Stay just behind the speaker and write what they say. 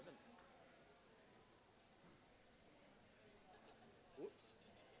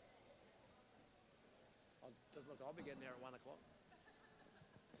Doesn't look I'll be getting there at 1 o'clock.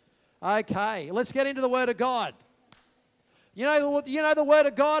 Okay, let's get into the Word of God. You know the Word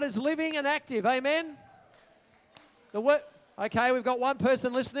of God is living and active. Amen? Okay, we've got one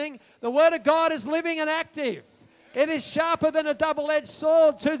person listening. The Word of God is living and active. It is sharper than a double-edged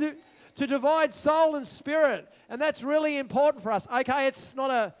sword to divide soul and spirit. And that's really important for us. Okay, it's not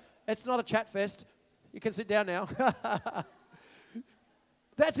a chat fest. You can sit down now.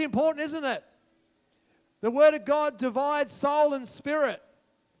 That's important, isn't it? The Word of God divides soul and spirit.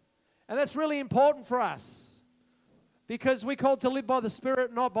 And that's really important for us. Because we're called to live by the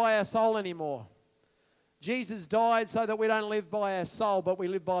Spirit, not by our soul anymore. Jesus died so that we don't live by our soul, but we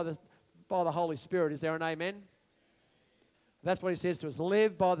live by the Holy Spirit. Is there an amen? That's what he says to us.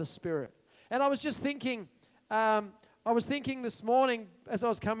 Live by the Spirit. And I was just thinking, this morning as I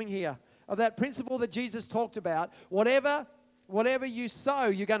was coming here, of that principle that Jesus talked about. Whatever you sow,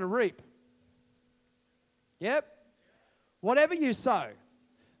 you're going to reap. Yep. Whatever you sow,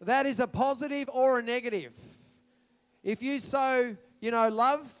 that is a positive or a negative. If you sow,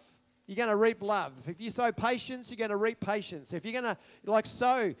 love, you're going to reap love. If you sow patience, you're going to reap patience. If you're going to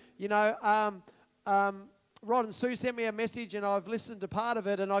sow, Rod and Sue sent me a message and I've listened to part of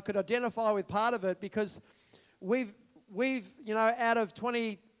it and I could identify with part of it because we've out of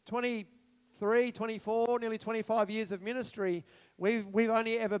 23, 24, nearly 25 years of ministry, we've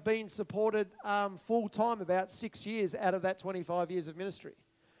only ever been supported full-time about 6 years out of that 25 years of ministry.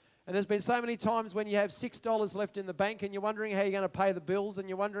 And there's been so many times when you have $6 left in the bank and you're wondering how you're going to pay the bills and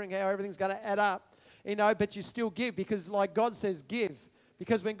you're wondering how everything's going to add up, but you still give because like God says, give.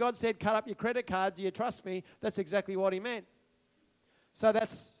 Because when God said, cut up your credit card, do you trust me? That's exactly what he meant. So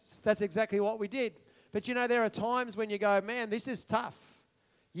that's exactly what we did. But there are times when you go, man, this is tough.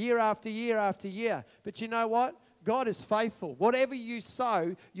 Year after year after year. But you know what? God is faithful. Whatever you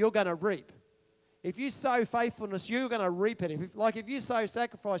sow, you're going to reap. If you sow faithfulness, you're going to reap it. If you sow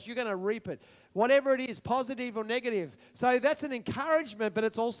sacrifice, you're going to reap it. Whatever it is, positive or negative. So that's an encouragement, but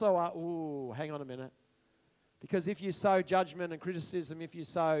it's also hang on a minute. Because if you sow judgment and criticism, if you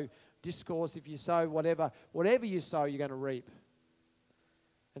sow discourse, if you sow whatever you sow, you're going to reap.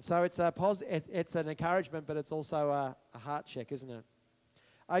 And so it's an encouragement, but it's also a heart check, isn't it?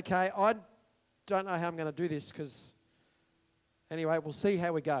 Okay, I don't know how I'm going to do this because, anyway, we'll see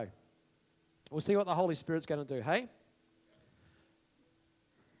how we go. We'll see what the Holy Spirit's going to do, hey?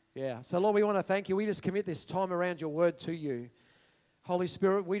 Yeah, so Lord, we want to thank you. We just commit this time around your word to you. Holy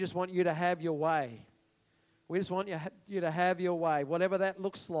Spirit, we just want you to have your way. We just want you to have your way. Whatever that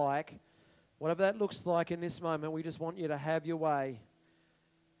looks like in this moment, we just want you to have your way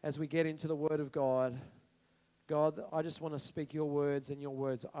as we get into the Word of God. God, I just want to speak your words and your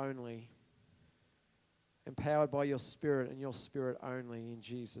words only, empowered by your Spirit and your Spirit only, in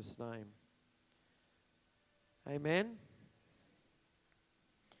Jesus' name. Amen.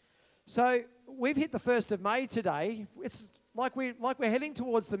 So we've hit the 1st of May today. It's like we're heading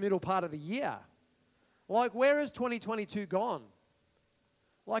towards the middle part of the year. Like, where has 2022 gone?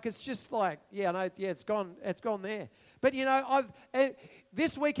 Like, it's just like, it's gone there. But,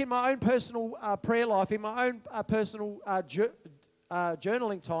 this week in my own personal prayer life, in my own personal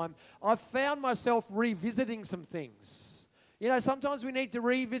journaling time, I've found myself revisiting some things. Sometimes we need to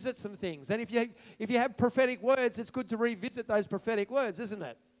revisit some things. And if you have prophetic words, it's good to revisit those prophetic words, isn't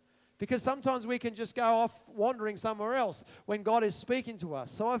it? Because sometimes we can just go off wandering somewhere else when God is speaking to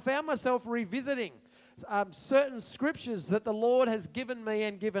us. So I found myself revisiting certain scriptures that the Lord has given me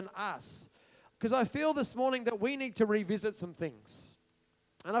and given us. Because I feel this morning that we need to revisit some things.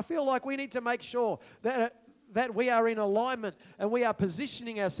 And I feel like we need to make sure that we are in alignment and we are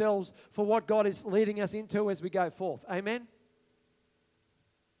positioning ourselves for what God is leading us into as we go forth. Amen?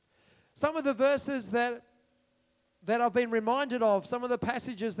 Some of the verses that I've been reminded of, some of the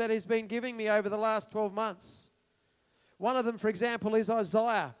passages that he's been giving me over the last 12 months. One of them, for example, is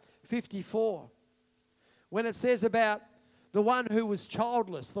Isaiah 54. When it says about the one who was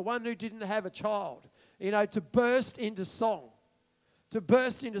childless, the one who didn't have a child, to burst into song,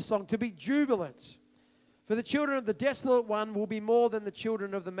 to be jubilant. For the children of the desolate one will be more than the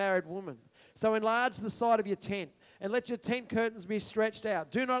children of the married woman. So enlarge the side of your tent, and let your tent curtains be stretched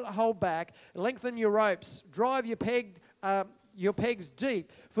out. Do not hold back. Lengthen your ropes. Drive your pegs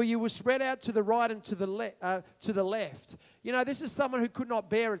deep, for you will spread out to the right and to the left. This is someone who could not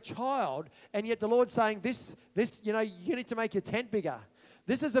bear a child, and yet the Lord's saying this, you need to make your tent bigger.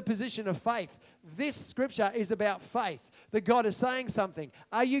 This is a position of faith. This scripture is about faith, that God is saying something.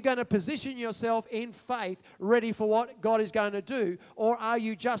 Are you going to position yourself in faith, ready for what God is going to do, or are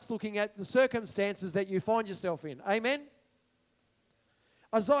you just looking at the circumstances that you find yourself in? Amen?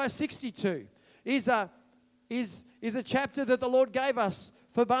 Isaiah 62 is is a chapter that the Lord gave us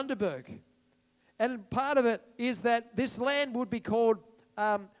for Bundaberg. And part of it is that this land would be called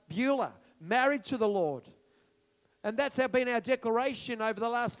Beulah, married to the Lord. And that's been our declaration over the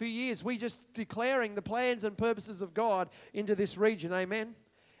last few years. We just declaring the plans and purposes of God into this region. Amen.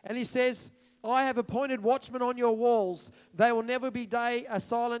 And he says, I have appointed watchmen on your walls. They will never be a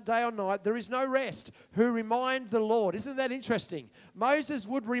silent day or night. There is no rest. Who remind the Lord. Isn't that interesting? Moses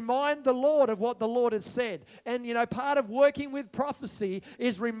would remind the Lord of what the Lord has said. And, part of working with prophecy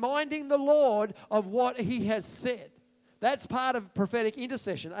is reminding the Lord of what he has said. That's part of prophetic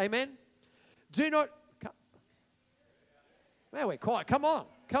intercession. Amen. Do not... Man, we're quiet. Come on.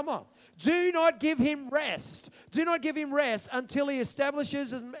 Do not give him rest. Do not give him rest until he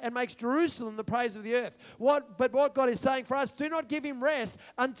establishes and makes Jerusalem the praise of the earth. But what God is saying for us, do not give him rest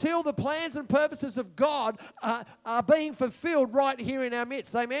until the plans and purposes of God are being fulfilled right here in our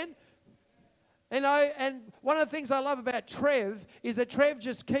midst. Amen? And one of the things I love about Trev is that Trev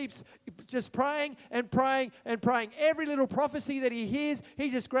just keeps just praying and praying and praying. Every little prophecy that he hears, he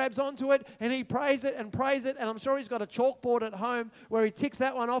just grabs onto it and he prays it and prays it. And I'm sure he's got a chalkboard at home where he ticks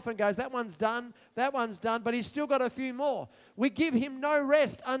that one off and goes, that one's done, but he's still got a few more. We give him no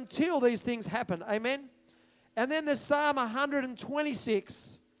rest until these things happen. Amen? And then the Psalm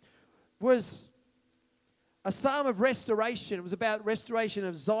 126 was a psalm of restoration. It was about restoration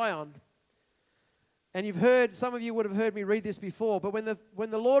of Zion. And some of you would have heard me read this before, but when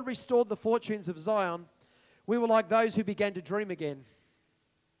the Lord restored the fortunes of Zion, we were like those who began to dream again.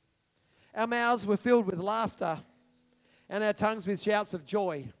 Our mouths were filled with laughter and our tongues with shouts of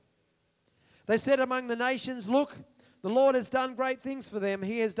joy. They said among the nations, look, the Lord has done great things for them.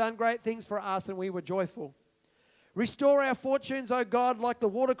 He has done great things for us, and we were joyful. Restore our fortunes, O God, like the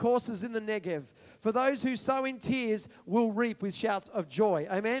watercourses in the Negev. For those who sow in tears will reap with shouts of joy.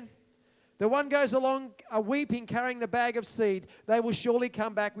 Amen? The one goes along weeping, carrying the bag of seed. They will surely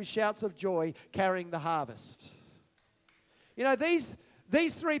come back with shouts of joy, carrying the harvest.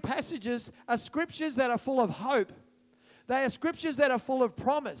 These three passages are scriptures that are full of hope. They are scriptures that are full of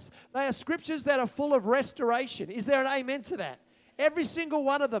promise. They are scriptures that are full of restoration. Is there an amen to that? Every single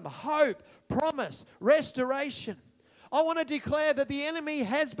one of them, hope, promise, restoration. I want to declare that the enemy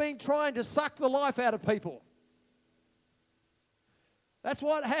has been trying to suck the life out of people. That's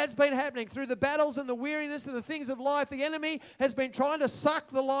what has been happening through the battles and the weariness and the things of life. The enemy has been trying to suck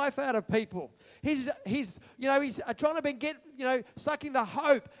the life out of people. He's trying to sucking the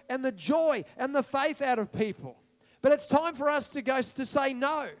hope and the joy and the faith out of people. But it's time for us to say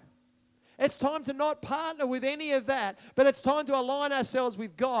no. It's time to not partner with any of that, but it's time to align ourselves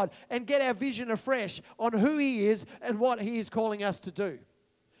with God and get our vision afresh on who He is and what He is calling us to do.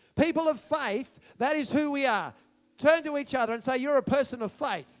 People of faith, that is who we are. Turn to each other and say, you're a person of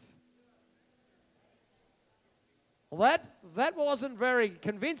faith. Well, that wasn't very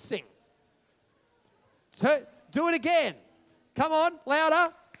convincing. Do it again. Come on,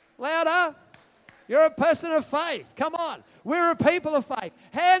 louder, louder. You're a person of faith. Come on. We're a people of faith.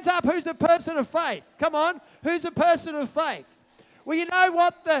 Hands up, who's a person of faith? Come on, who's a person of faith? Well, you know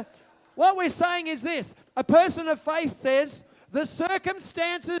what we're saying is this. A person of faith says, the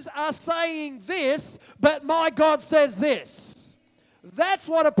circumstances are saying this, but my God says this. That's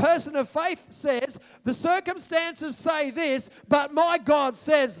what a person of faith says. The circumstances say this, but my God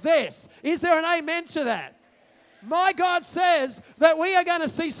says this. Is there an amen to that? My God says that we are going to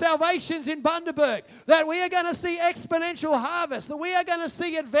see salvations in Bundaberg, that we are going to see exponential harvest, that we are going to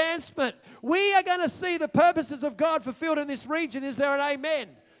see advancement. We are going to see the purposes of God fulfilled in this region. Is there an amen?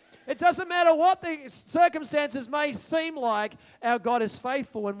 It doesn't matter what the circumstances may seem like, our God is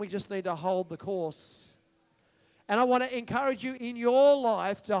faithful and we just need to hold the course. And I want to encourage you in your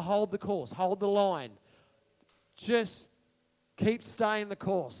life to hold the course, hold the line. Just keep staying the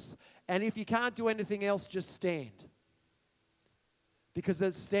course. And if you can't do anything else, just stand. Because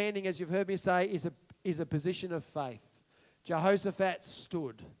standing, as you've heard me say, is a position of faith. Jehoshaphat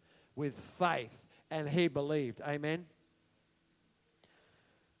stood with faith and he believed. Amen.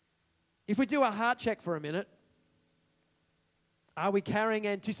 If we do a heart check for a minute, are we carrying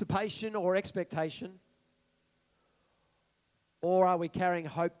anticipation or expectation? Or are we carrying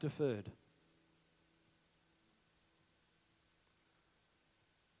hope deferred?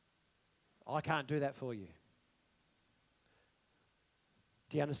 I can't do that for you.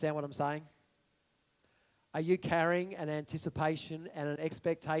 Do you understand what I'm saying? Are you carrying an anticipation and an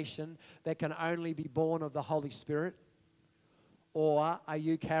expectation that can only be born of the Holy Spirit? Or are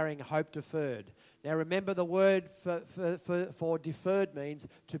you carrying hope deferred? Now remember, the word for deferred means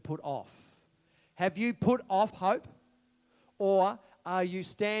to put off. Have you put off hope? Or are you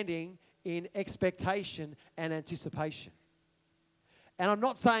standing in expectation and anticipation. And I'm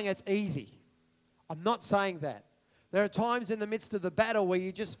not saying it's easy. I'm not saying that. There are times in the midst of the battle where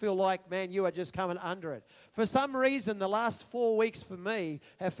you just feel like, man, you are just coming under it. For some reason, the last 4 weeks for me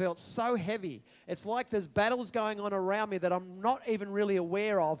have felt so heavy. It's like there's battles going on around me that I'm not even really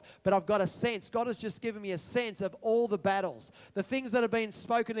aware of, but I've got a sense. God has just given me a sense of all the battles, the things that have been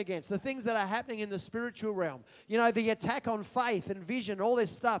spoken against, the things that are happening in the spiritual realm. You know, the attack on faith and vision, all this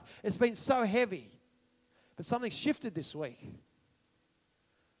stuff. It's been so heavy. But something shifted this week.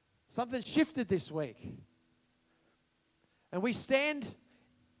 Something shifted this week. And we stand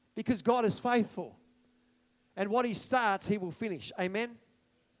because God is faithful. And what He starts, He will finish. Amen?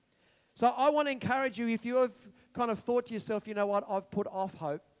 So I want to encourage you, if you have kind of thought to yourself, you know what, I've put off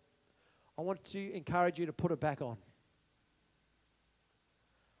hope, I want to encourage you to put it back on.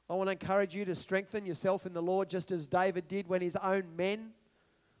 I want to encourage you to strengthen yourself in the Lord, just as David did when his own men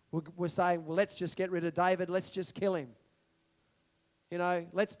were saying, well, let's just get rid of David, let's just kill him. You know,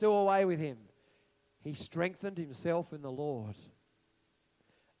 let's do away with him. He strengthened himself in the Lord.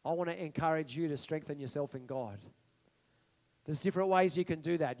 I want to encourage you to strengthen yourself in God. There's different ways you can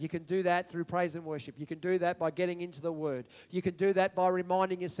do that. You can do that through praise and worship. You can do that by getting into the Word. You can do that by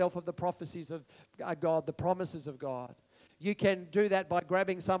reminding yourself of the prophecies of God, the promises of God. You can do that by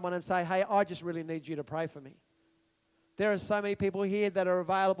grabbing someone and say, hey, I just really need you to pray for me. There are so many people here that are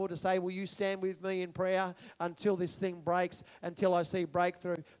available to say, will you stand with me in prayer until this thing breaks, until I see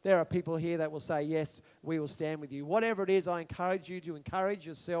breakthrough? There are people here that will say, yes, we will stand with you. Whatever it is, I encourage you to encourage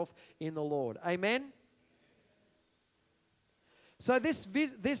yourself in the Lord. Amen? So this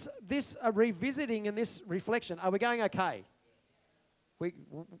revisiting and this reflection, are we going okay?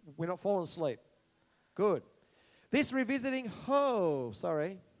 We're not falling asleep. Good. This revisiting, woo.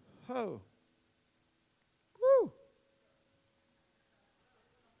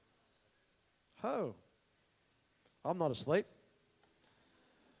 Oh, I'm not asleep.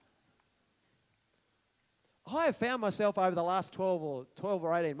 I have found myself over the last 12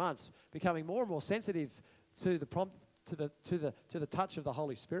 or 18 months becoming more and more sensitive to the prompt, to the touch of the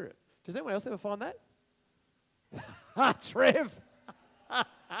Holy Spirit. Does anyone else ever find that? Trev.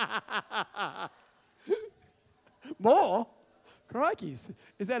 More? Crikey,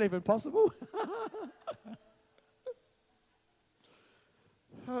 is that even possible?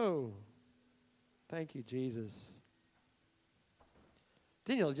 Oh. Thank you, Jesus.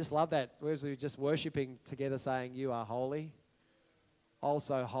 Didn't you just love that? We were just worshiping together saying, you are holy.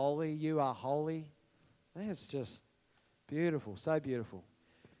 Also holy, you are holy. That's just beautiful, so beautiful.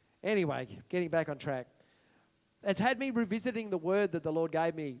 Anyway, getting back on track. It's had me revisiting the word that the Lord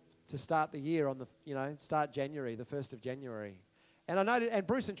gave me to start the year on start January, the 1st of January. And I know, and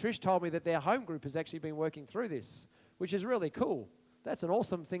Bruce and Trish told me that their home group has actually been working through this, which is really cool. That's an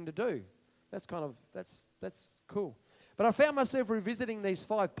awesome thing to do. That's cool. But I found myself revisiting these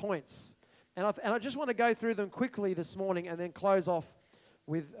 5 points. And I just want to go through them quickly this morning and then close off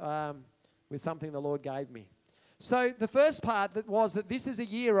with something the Lord gave me. So the first part was that this is a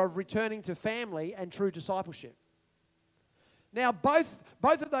year of returning to family and true discipleship. Now, both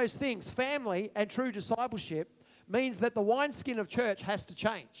of those things, family and true discipleship, means that the wineskin of church has to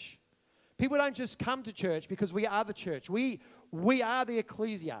change. People don't just come to church because we are the church. We are the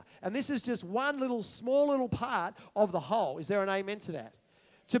ecclesia. And this is just one small little part of the whole. Is there an amen to that?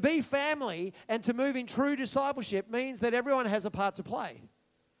 To be family and to move in true discipleship means that everyone has a part to play.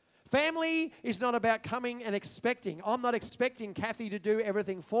 Family is not about coming and expecting. I'm not expecting Kathy to do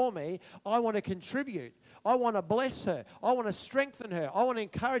everything for me. I want to contribute. I want to bless her. I want to strengthen her. I want to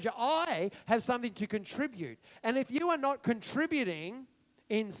encourage her. I have something to contribute. And if you are not contributing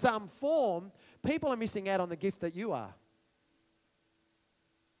in some form, people are missing out on the gift that you are.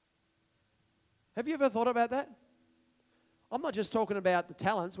 Have you ever thought about that? I'm not just talking about the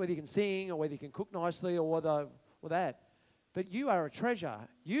talents, whether you can sing or whether you can cook nicely or that. But you are a treasure.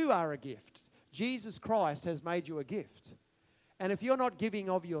 You are a gift. Jesus Christ has made you a gift. And if you're not giving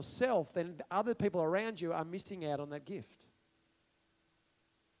of yourself, then other people around you are missing out on that gift.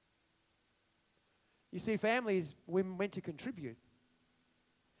 You see, families, we're meant to contribute.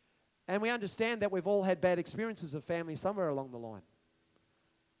 And we understand that we've all had bad experiences of family somewhere along the line.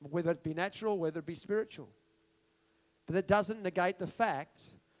 Whether it be natural, whether it be spiritual. But that doesn't negate the fact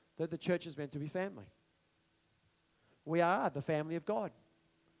that the church is meant to be family. We are the family of God.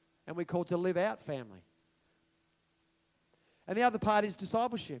 And we're called to live out family. And the other part is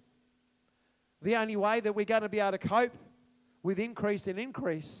discipleship. The only way that we're going to be able to cope with increase and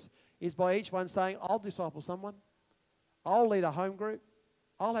increase is by each one saying, I'll disciple someone. I'll lead a home group.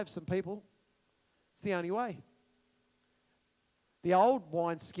 I'll have some people. It's the only way. The old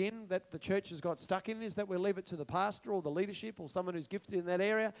wineskin that the church has got stuck in is that we'll leave it to the pastor or the leadership or someone who's gifted in that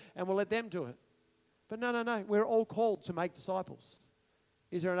area, and we'll let them do it. But no. We're all called to make disciples.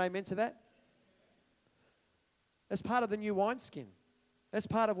 Is there an amen to that? That's part of the new wineskin. That's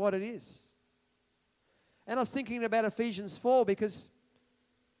part of what it is. And I was thinking about Ephesians 4 because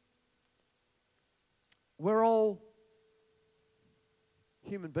we're all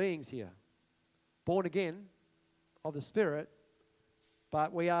human beings here, born again of the Spirit,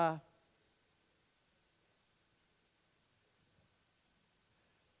 but we are.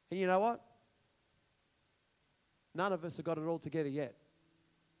 And you know what? None of us have got it all together yet.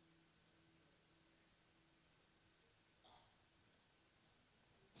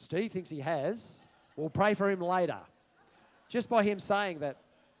 Steve thinks he has. We'll pray for him later. Just by him saying that.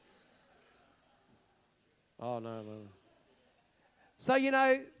 Oh, no. So,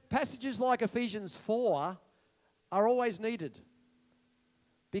 passages like Ephesians 4 are always needed.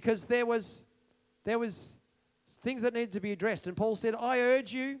 Because there was things that needed to be addressed. And Paul said, I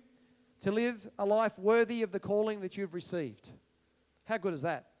urge you to live a life worthy of the calling that you've received. How good is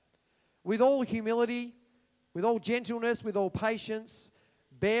that? With all humility, with all gentleness, with all patience,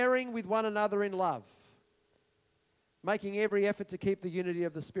 bearing with one another in love, making every effort to keep the unity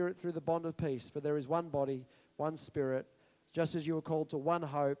of the Spirit through the bond of peace. For there is one body, one Spirit, just as you were called to one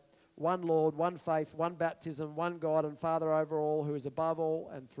hope, one Lord, one faith, one baptism, one God and Father over all, who is above all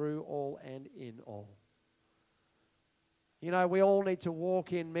and through all and in all. We all need to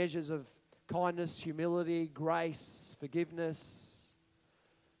walk in measures of kindness, humility, grace, forgiveness,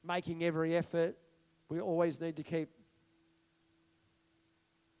 making every effort. We always need to keep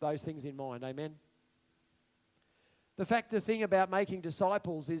those things in mind. Amen. The thing about making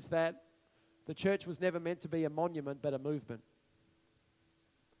disciples is that the church was never meant to be a monument but a movement.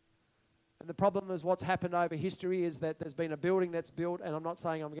 And the problem is what's happened over history is that there's been a building that's built, and I'm not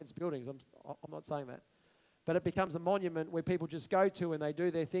saying I'm against buildings, I'm not saying that. But it becomes a monument where people just go to and they do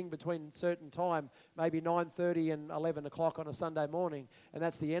their thing between certain time, maybe 9:30 and 11 o'clock on a Sunday morning, and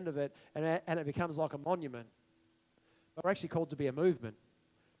that's the end of it, and it becomes like a monument. But we're actually called to be a movement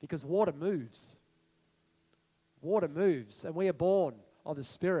because water moves. Water moves, and we are born of the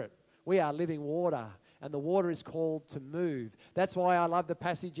Spirit. We are living water, and the water is called to move. That's why I love the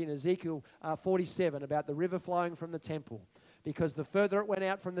passage in Ezekiel 47 about the river flowing from the temple, because the further it went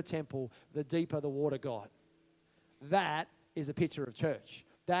out from the temple, the deeper the water got. That is a picture of church.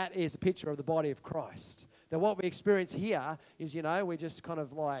 That is a picture of the body of Christ. That what we experience here is, we're just kind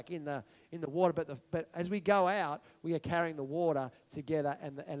of like in the water, but as we go out, we are carrying the water together,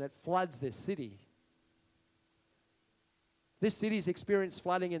 and it floods this city. This city's experienced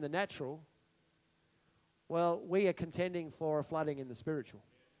flooding in the natural. Well, we are contending for a flooding in the spiritual.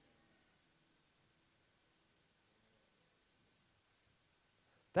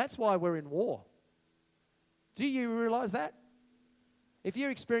 That's why we're in war. Do you realize that? If you're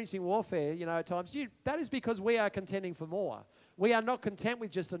experiencing warfare, at times, that is because we are contending for more. We are not content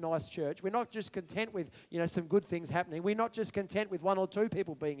with just a nice church. We're not just content with, some good things happening. We're not just content with one or two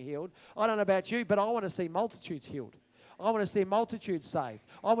people being healed. I don't know about you, but I want to see multitudes healed. I want to see multitudes saved.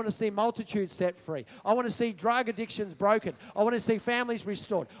 I want to see multitudes set free. I want to see drug addictions broken. I want to see families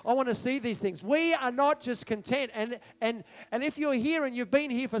restored. I want to see these things. We are not just content. And if you're here and you've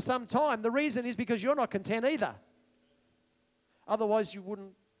been here for some time, the reason is because you're not content either. Otherwise, you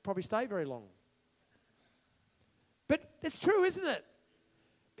wouldn't probably stay very long. But it's true, isn't it?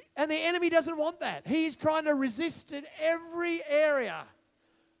 And the enemy doesn't want that. He's trying to resist in every area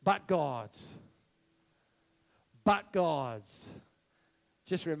but God's. But God's.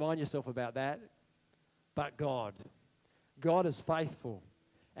 Just remind yourself about that. But God. God is faithful,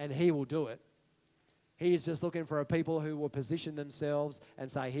 and He will do it. He is just looking for a people who will position themselves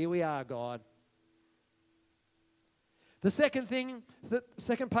and say, here we are, God. The second thing, the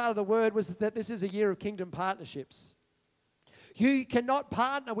second part of the word was that this is a year of kingdom partnerships. You cannot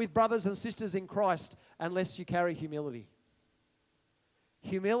partner with brothers and sisters in Christ unless you carry humility.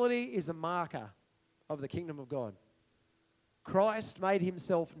 Humility is a marker of the kingdom of God. Christ made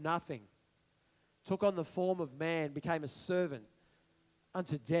himself nothing, took on the form of man, became a servant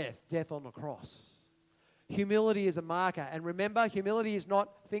unto death on the cross. Humility is a marker. And remember, humility is not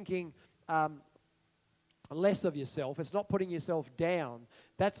thinking less of yourself. It's not putting yourself down.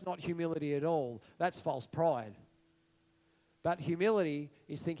 That's not humility at all. That's false pride. But humility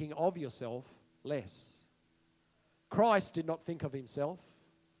is thinking of yourself less. Christ did not think of himself.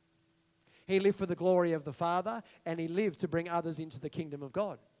 He lived for the glory of the Father, and he lived to bring others into the kingdom of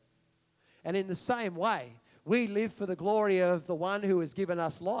God. And in the same way, we live for the glory of the one who has given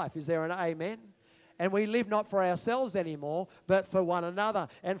us life. Is there an amen? And we live not for ourselves anymore, but for one another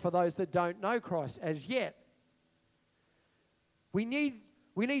and for those that don't know Christ as yet. We need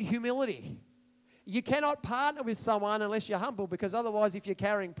humility. You cannot partner with someone unless you're humble, because otherwise, if you're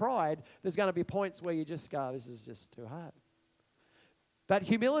carrying pride, there's going to be points where you just go, this is just too hard. But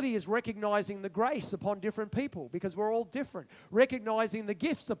humility is recognizing the grace upon different people, because we're all different. Recognizing the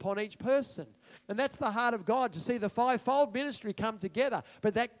gifts upon each person. And that's the heart of God, to see the fivefold ministry come together.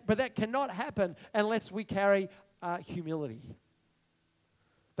 But that cannot happen unless we carry humility.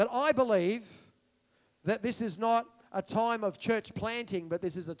 But I believe that this is not a time of church planting, but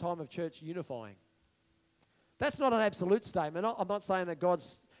this is a time of church unifying. That's not an absolute statement. I'm not saying that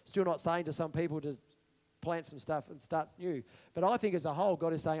God's still not saying to some people to plant some stuff and start new. But I think as a whole,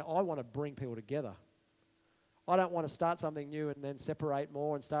 God is saying, I want to bring people together. I don't want to start something new and then separate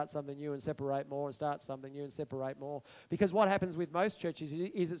more, and start something new and separate more, and start something new and separate more. Because what happens with most churches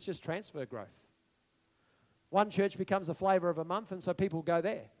is it's just transfer growth. One church becomes a flavour of a month, and so people go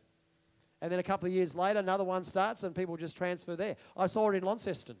there. And then a couple of years later, another one starts and people just transfer there. I saw it in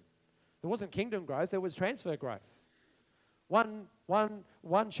Launceston. There wasn't kingdom growth, there was transfer growth.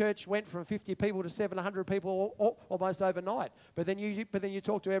 One church went from 50 people to 700 people almost overnight. But then you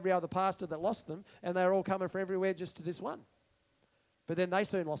talk to every other pastor that lost them, and they're all coming from everywhere just to this one. But then they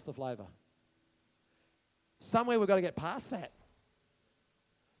soon lost the flavour. Somewhere we've got to get past that.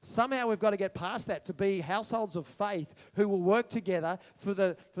 Somehow we've got to get past that to be households of faith who will work together for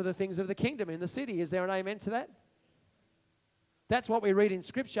the things of the kingdom in the city. Is there an amen to that? That's what we read in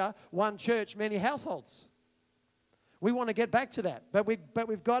Scripture, one church, many households. We want to get back to that, but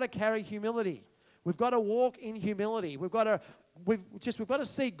we've got to carry humility. We've got to walk in humility. We've got to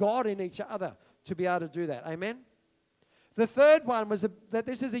see God in each other to be able to do that. Amen? The third one was that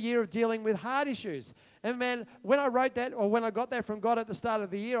this is a year of dealing with heart issues. And man, when I wrote that, or when I got that from God at the start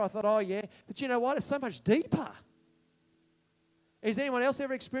of the year, I thought, oh yeah, but you know what? It's so much deeper. Is anyone else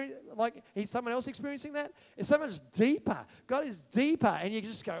ever someone else experiencing that? It's so much deeper. God is deeper, and you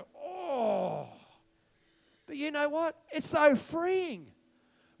just go, oh. But you know what? It's so freeing.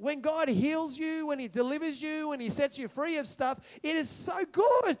 When God heals you, when He delivers you, when He sets you free of stuff, it is so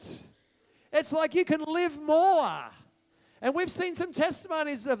good. It's like you can live more. And we've seen some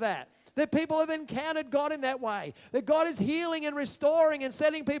testimonies of that people have encountered God in that way, that God is healing and restoring and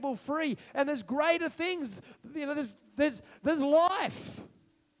setting people free, and there's greater things, there's life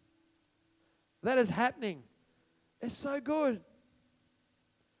that is happening. It's so good.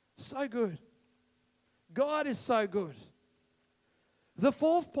 So good. God is so good. The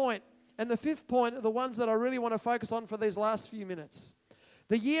fourth point and the fifth point are the ones that I really want to focus on for these last few minutes.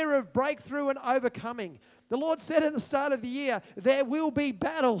 The year of breakthrough and overcoming. The Lord said at the start of the year, there will be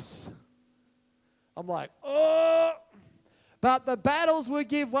battles. I'm like, oh, but the battles will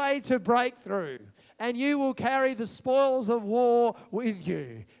give way to breakthrough, and you will carry the spoils of war with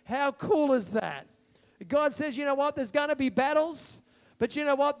you. How cool is that? God says, you know what, there's going to be battles, but you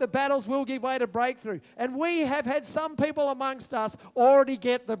know what, the battles will give way to breakthrough. And we have had some people amongst us already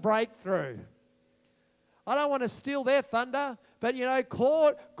get the breakthrough. I don't want to steal their thunder, but you know,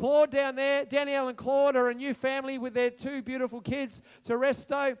 Claude down there, Danielle and Claude are a new family with their two beautiful kids,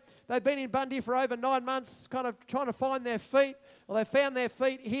 Teresto. They've been in Bundy for over 9 months, kind of trying to find their feet. Well, they found their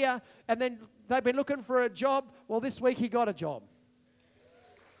feet here, and then they've been looking for a job. Well, this week he got a job.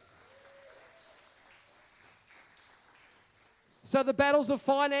 So the battles of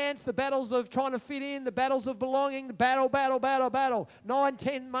finance, the battles of trying to fit in, the battles of belonging, the battle. 9,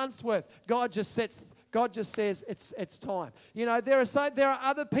 10 months worth. God just says it's time. You know, there are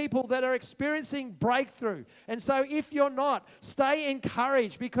other people that are experiencing breakthrough. And so if you're not, stay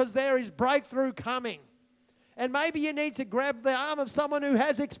encouraged, because there is breakthrough coming. And maybe you need to grab the arm of someone who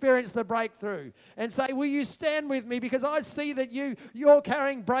has experienced the breakthrough and say, will you stand with me, because I see that you're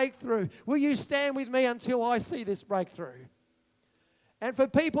carrying breakthrough. Will you stand with me until I see this breakthrough? And for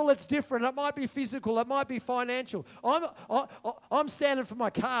people, it's different. It might be physical. It might be financial. I'm standing for my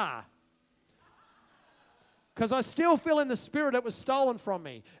car, because I still feel in the spirit it was stolen from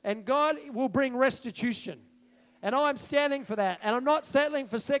me. And God will bring restitution. And I'm standing for that. And I'm not settling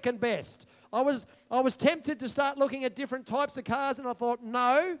for second best. I was tempted to start looking at different types of cars, and I thought,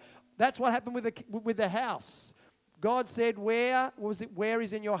 no, that's what happened with the house. God said, where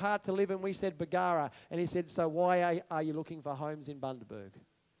is in your heart to live? And we said, Bargara. And He said, so why are you looking for homes in Bundaberg?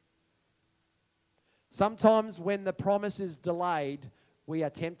 Sometimes when the promise is delayed, we are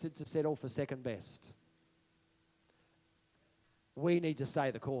tempted to settle for second best. We need to stay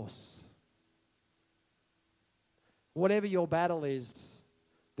the course. Whatever your battle is,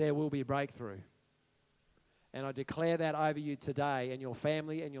 there will be breakthrough. And I declare that over you today and your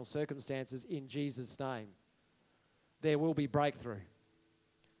family and your circumstances in Jesus' name. There will be breakthrough.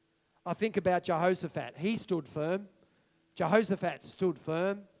 I think about Jehoshaphat. He stood firm. Jehoshaphat stood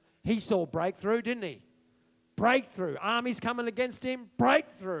firm. He saw breakthrough, didn't he? Breakthrough. Armies coming against him.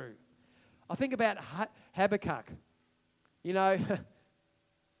 Breakthrough. I think about Habakkuk. You know,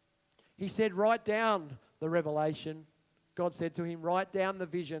 he said, write down the revelation. God said to him, write down the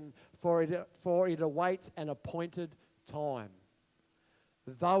vision, for it awaits an appointed time.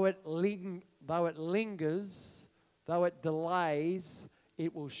 Though it lingers, though it delays,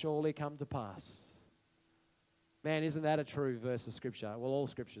 it will surely come to pass. Man, isn't that a true verse of Scripture? Well, all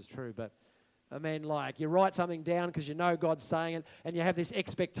Scripture is true, but I mean, like, you write something down because you know God's saying it, and you have this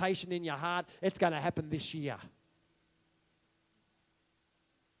expectation in your heart, it's going to happen this year.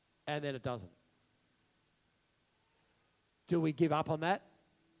 And then it doesn't. Do we give up on that?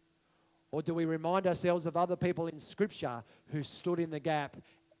 Or do we remind ourselves of other people in Scripture who stood in the gap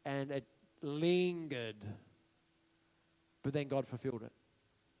and it lingered, but then God fulfilled it?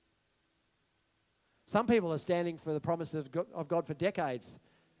 Some people are standing for the promise of God for decades.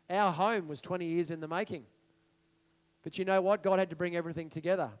 Our home was 20 years in the making. But you know what? God had to bring everything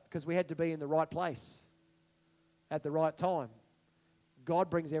together because we had to be in the right place at the right time. God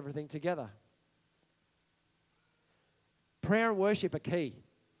brings everything together. Prayer and worship are key.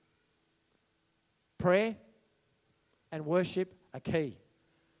 Prayer and worship are key.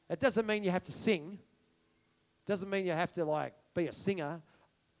 It doesn't mean you have to sing. It doesn't mean you have to be a singer.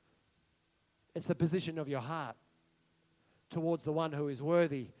 It's the position of your heart towards the one who is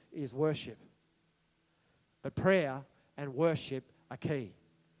worthy is worship. But prayer and worship are key.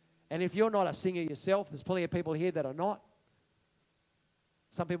 And if you're not a singer yourself, there's plenty of people here that are not.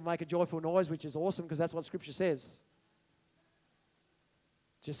 Some people make a joyful noise, which is awesome because that's what Scripture says.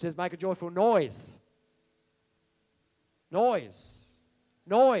 It just says make a joyful noise. Noise.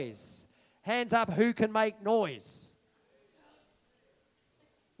 Noise. Hands up who can make noise.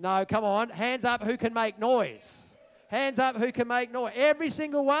 No, come on. Hands up who can make noise. Hands up who can make noise. Every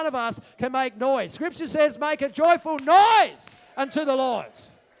single one of us can make noise. Scripture says make a joyful noise unto the Lord.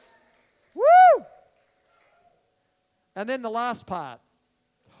 Woo! And then the last part.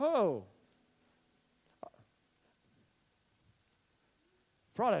 Oh.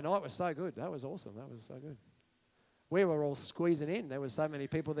 Friday night was so good. That was awesome. That was so good. We were all squeezing in. There were so many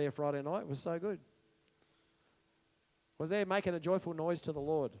people there Friday night. It was so good. Was there making a joyful noise to the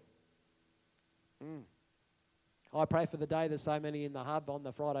Lord? I pray for the day there's so many in the hub on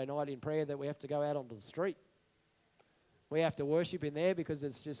the Friday night in prayer that we have to go out onto the street. We have to worship in there because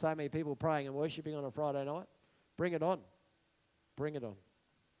there's just so many people praying and worshiping on a Friday night. Bring it on. Bring it on.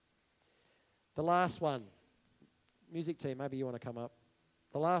 The last one. Music team, maybe you want to come up.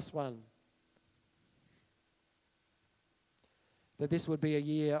 The last one. That this would be a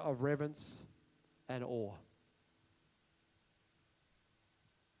year of reverence and awe.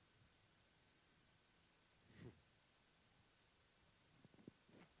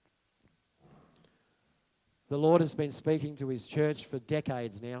 The Lord has been speaking to His church for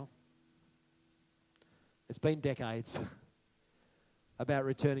decades now. It's been decades about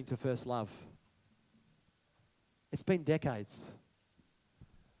returning to first love. It's been decades.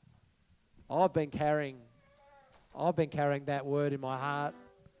 I've been carrying that word in my heart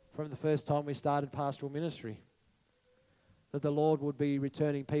from the first time we started pastoral ministry. That the Lord would be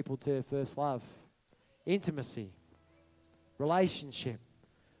returning people to first love. Intimacy. Relationship.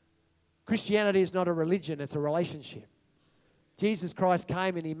 Christianity is not a religion, it's a relationship. Jesus Christ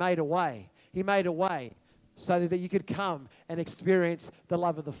came and He made a way. He made a way so that you could come and experience the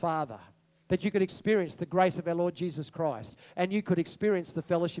love of the Father. That you could experience the grace of our Lord Jesus Christ. And you could experience the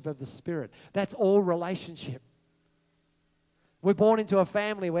fellowship of the Spirit. That's all relationship. We're born into a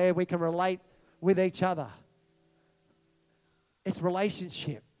family where we can relate with each other. It's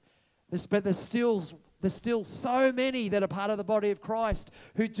relationship. But there's still so many that are part of the body of Christ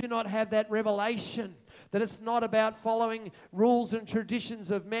who do not have that revelation. That it's not about following rules and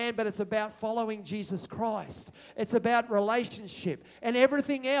traditions of man, but it's about following Jesus Christ. It's about relationship. And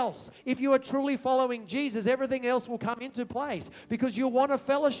everything else, if you are truly following Jesus, everything else will come into place because you want a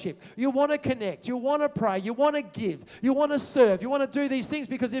fellowship. You want to connect. You want to pray. You want to give. You want to serve. You want to do these things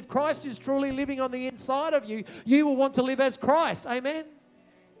because if Christ is truly living on the inside of you, you will want to live as Christ. Amen?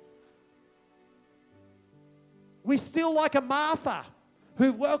 We're still like a Martha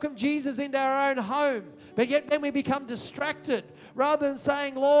who've welcomed Jesus into our own home, but yet then we become distracted rather than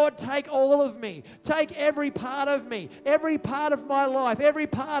saying, Lord, take all of me. Take every part of me, every part of my life, every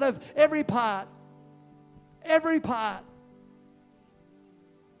part.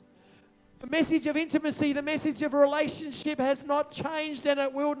 The message of intimacy, the message of a relationship has not changed and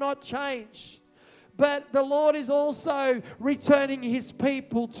it will not change. But the Lord is also returning His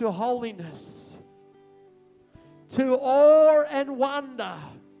people to holiness, to awe and wonder,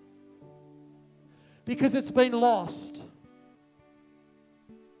 because it's been lost.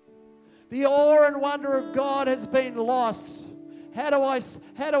 The awe and wonder of God has been lost. How do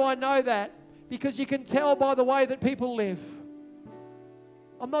I know that? Because you can tell by the way that people live.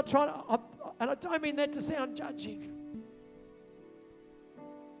 I'm not trying to, and I don't mean that to sound judging.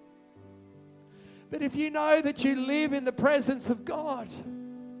 But if you know that you live in the presence of God,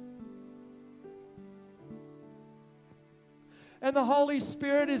 and the Holy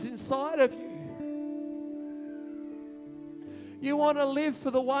Spirit is inside of you, you want to live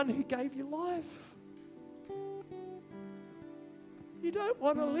for the one who gave you life. You don't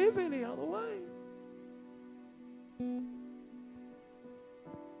want to live any other way.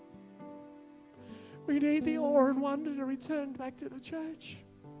 We need the awe and wonder to return back to the church.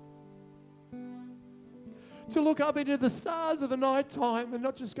 To look up into the stars of the night time and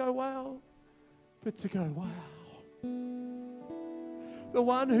not just go, wow, but to go, wow. The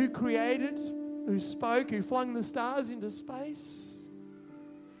one who created, who spoke, who flung the stars into space.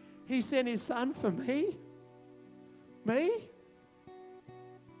 He sent His Son for me. Me?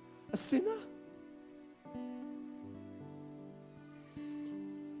 A sinner?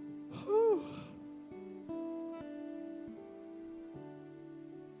 Whew.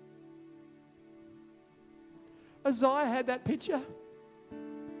 Isaiah had that picture.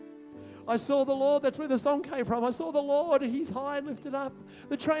 I saw the Lord, that's where the song came from. I saw the Lord, and He's high and lifted up.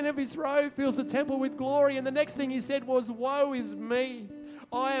 The train of His robe fills the temple with glory. And the next thing He said was, woe is me.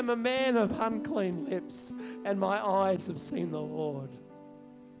 I am a man of unclean lips, and my eyes have seen the Lord.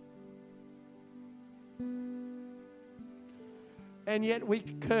 And yet we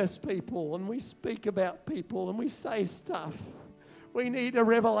curse people, and we speak about people, and we say stuff. We need a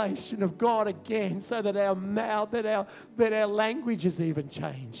revelation of God again, so that our mouth, that our language has even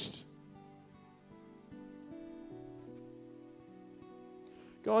changed.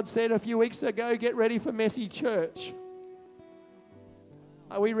 God said a few weeks ago, get ready for messy church.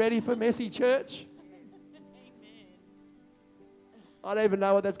 Are we ready for messy church? I don't even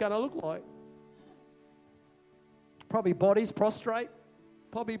know what that's going to look like. Probably bodies prostrate.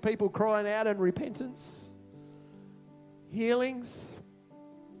 Probably people crying out in repentance. Healings.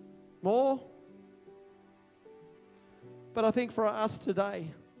 More. But I think for us today,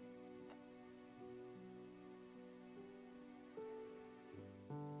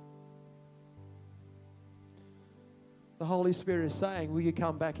 the Holy Spirit is saying, will you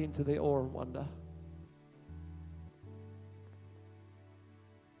come back into the awe and wonder?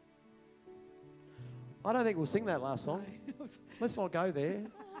 I don't think we'll sing that last song. Let's not go there.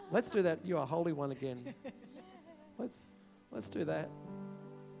 Let's do that You Are Holy one again. Let's do that.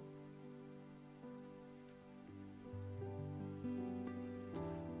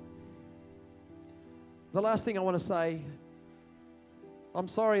 The last thing I want to say, I'm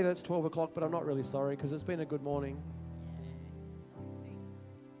sorry that it's 12 o'clock, but I'm not really sorry because it's been a good morning.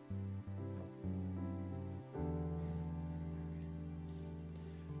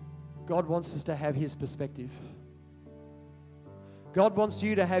 God wants us to have His perspective. God wants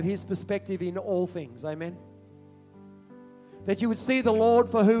you to have His perspective in all things. Amen. That you would see the Lord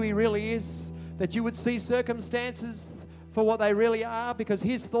for who He really is. That you would see circumstances for what they really are, because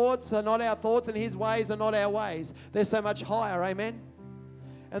His thoughts are not our thoughts and His ways are not our ways. They're so much higher. Amen.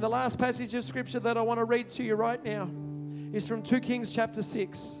 And the last passage of Scripture that I want to read to you right now is from 2 Kings chapter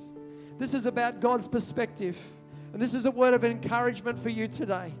 6. This is about God's perspective. And this is a word of encouragement for you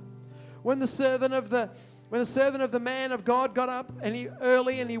today. When the servant of the man of God got up and he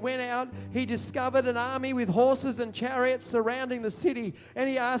went out, he discovered an army with horses and chariots surrounding the city. And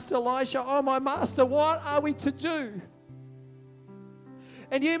he asked Elisha, "Oh, my master, what are we to do?"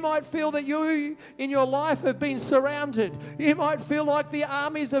 And you might feel that you in your life have been surrounded. You might feel like the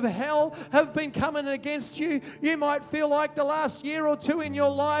armies of hell have been coming against you. You might feel like the last year or two in your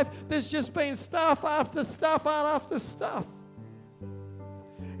life, there's just been stuff after stuff after stuff.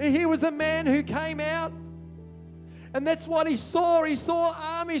 And here was a man who came out, and that's what he saw. He saw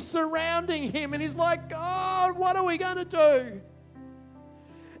armies surrounding him, and he's like, God, what are we going to do?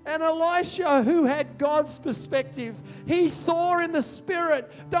 And Elisha, who had God's perspective, he saw in the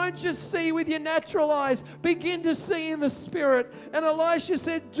Spirit. Don't just see with your natural eyes. Begin to see in the Spirit. And Elisha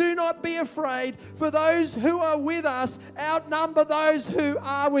said, do not be afraid, for those who are with us outnumber those who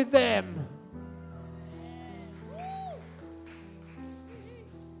are with them.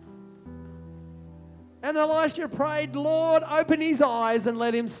 And Elisha prayed, Lord, open his eyes and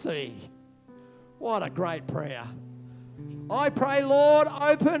let him see. What a great prayer. I pray, Lord,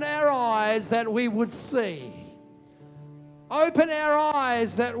 open our eyes that we would see. Open our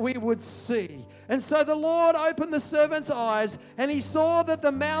eyes that we would see. And so the Lord opened the servant's eyes, and he saw that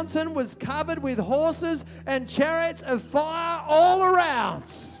the mountain was covered with horses and chariots of fire all around.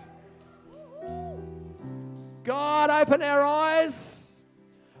 God, open our eyes.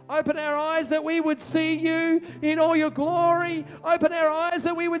 Open our eyes that we would see you in all your glory. Open our eyes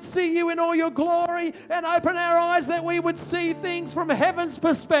that we would see you in all your glory. And open our eyes that we would see things from heaven's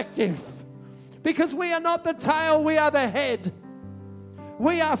perspective. Because we are not the tail, we are the head.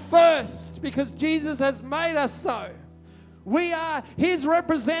 We are first because Jesus has made us so. We are his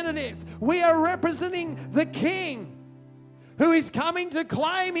representative. We are representing the King who is coming to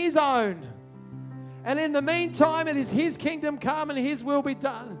claim his own. And in the meantime, it is his kingdom come and his will be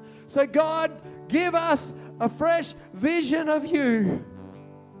done. So God, give us a fresh vision of you.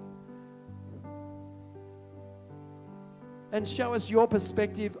 And show us your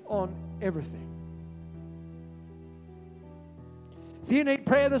perspective on everything. If you need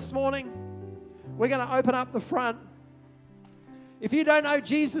prayer this morning, we're going to open up the front. If you don't know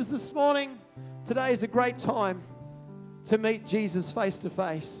Jesus this morning, today is a great time to meet Jesus face to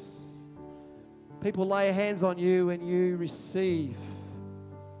face. People lay hands on you and you receive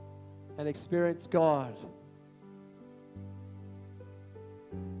and experience God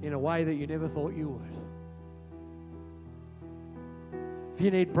in a way that you never thought you would. If you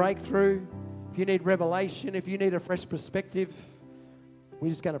need breakthrough, if you need revelation, if you need a fresh perspective, we're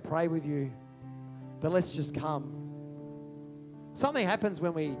just going to pray with you. But let's just come. Something happens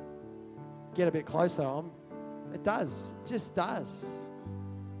when we get a bit closer. It does. It just does.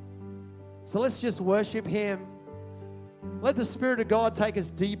 So let's just worship him. Let the Spirit of God take us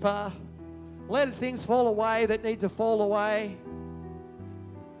deeper. Let things fall away that need to fall away.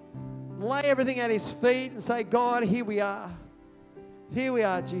 Lay everything at his feet and say, God, here we are. Here we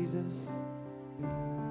are, Jesus.